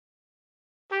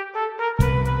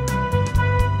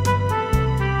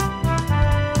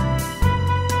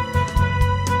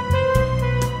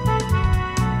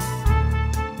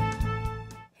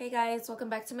guys, welcome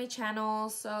back to my channel.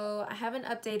 So I haven't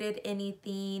updated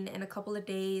anything in a couple of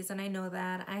days, and I know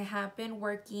that. I have been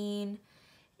working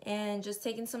and just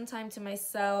taking some time to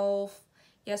myself.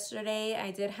 Yesterday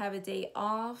I did have a day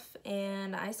off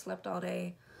and I slept all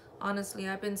day. Honestly,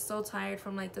 I've been so tired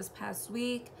from like this past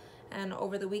week, and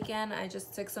over the weekend I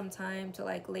just took some time to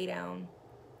like lay down.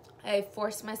 I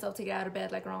forced myself to get out of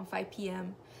bed like around 5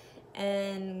 p.m.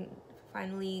 and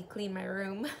finally clean my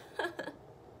room.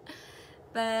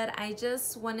 But I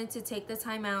just wanted to take the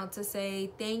time out to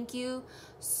say thank you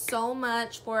so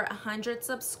much for 100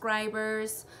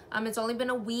 subscribers. It's only been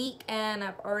a week and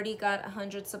I've already got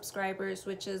 100 subscribers,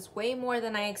 which is way more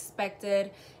than I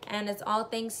expected, and it's all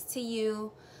thanks to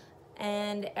you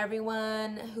and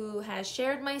everyone who has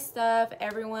shared my stuff,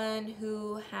 everyone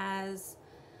who has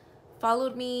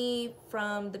followed me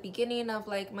from the beginning of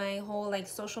like my whole like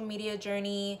social media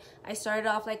journey. I started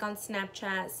off like on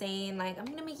Snapchat saying like, I'm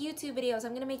gonna make YouTube videos,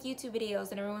 I'm gonna make YouTube videos,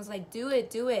 and everyone's like, do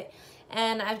it.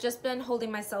 And I've just been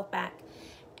holding myself back,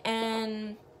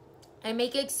 and I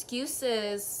make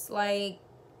excuses like,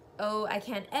 oh, I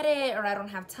can't edit, or I don't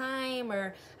have time,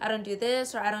 or I don't do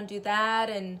this, or I don't do that.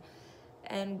 And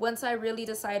once I really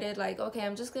decided like, okay,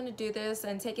 I'm just gonna do this,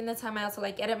 and taking the time out to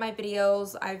like edit my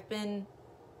videos,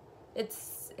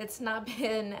 it's not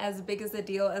been as big as a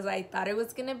deal as I thought it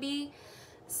was gonna be.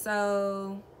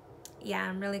 So yeah,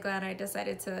 I'm really glad I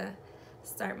decided to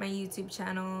start my YouTube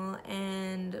channel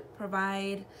and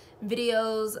provide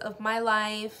videos of my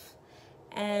life.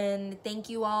 And thank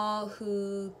you all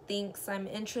who thinks I'm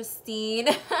interesting.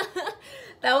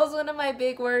 That was one of my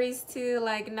big worries too.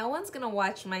 Like, no one's gonna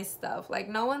watch my stuff. Like,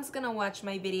 no one's gonna watch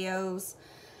my videos.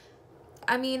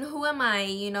 I mean, who am I?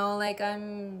 You know, like,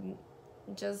 I'm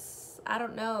just, I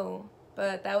don't know.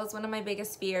 But that was one of my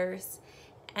biggest fears.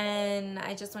 And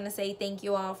I just want to say thank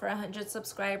you all for 100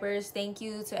 subscribers. Thank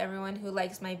you to everyone who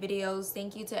likes my videos.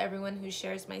 Thank you to everyone who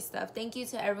shares my stuff. Thank you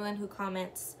to everyone who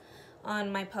comments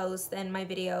on my posts and my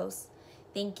videos.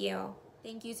 Thank you.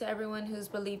 Thank you to everyone who's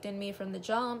believed in me from the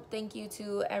jump. Thank you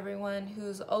to everyone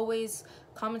who's always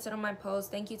commented on my posts.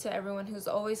 Thank you to everyone who's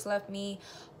always left me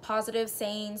positive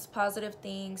sayings, positive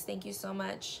things. Thank you so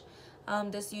much.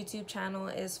 This YouTube channel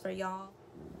is for y'all.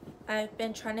 I've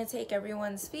been trying to take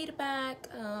everyone's feedback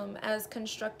as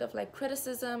constructive like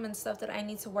criticism and stuff that I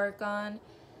need to work on.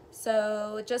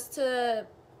 So just to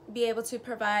be able to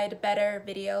provide better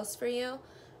videos for you.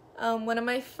 One of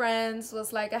my friends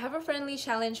was like, I have a friendly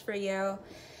challenge for you.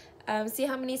 See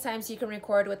how many times you can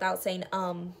record without saying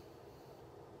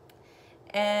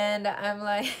and I'm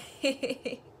like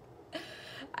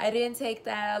I didn't take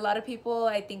that. A lot of people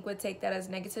I think would take that as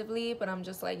negatively, but I'm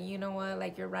just like, you know what,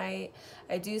 like, you're right.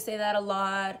 I do say that a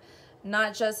lot,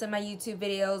 not just in my YouTube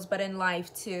videos, but in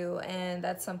life too. And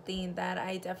that's something that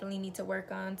I definitely need to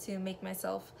work on to make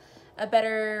myself a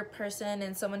better person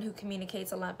and someone who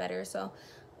communicates a lot better. So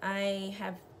I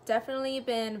have definitely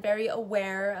been very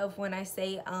aware of when I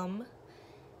say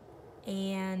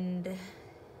and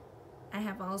I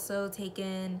have also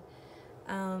taken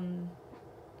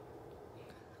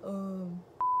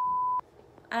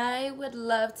I would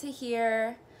love to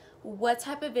hear what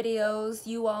type of videos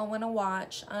you all want to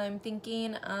watch. I'm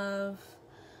thinking of,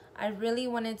 I really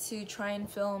wanted to try and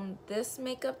film this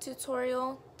makeup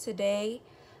tutorial today,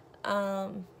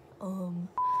 but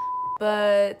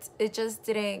it just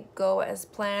didn't go as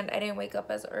planned. I didn't wake up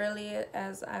as early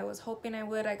as I was hoping I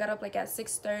would. I got up like at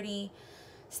 6:30,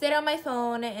 stayed on my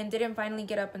phone, and didn't finally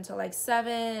get up until like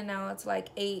 7, and now it's like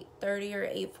 8:30 or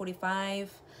 8:45.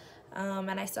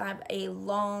 And I still have a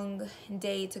long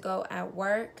day to go at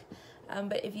work.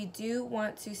 But if you do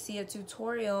want to see a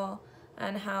tutorial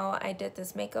on how I did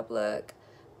this makeup look,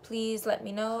 please let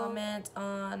me know. Comment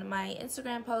on my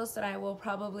Instagram post that I will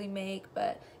probably make.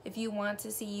 But if you want to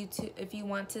see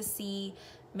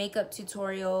makeup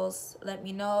tutorials, let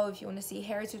me know. If you want to see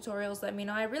hair tutorials, let me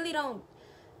know. I really don't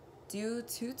do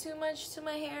too much to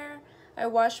my hair. I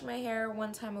wash my hair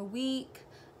one time a week.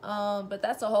 But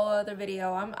that's a whole other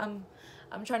video.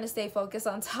 I'm trying to stay focused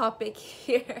on topic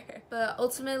here. But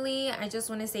ultimately, I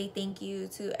just want to say thank you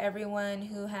to everyone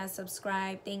who has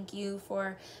subscribed. Thank you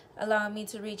for allowing me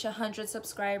to reach 100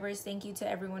 subscribers. Thank you to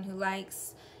everyone who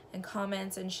likes and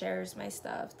comments and shares my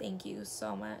stuff. Thank you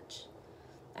so much.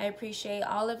 I appreciate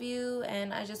all of you,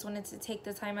 and I just wanted to take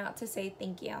the time out to say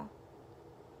thank you.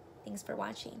 Thanks for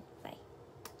watching. Bye.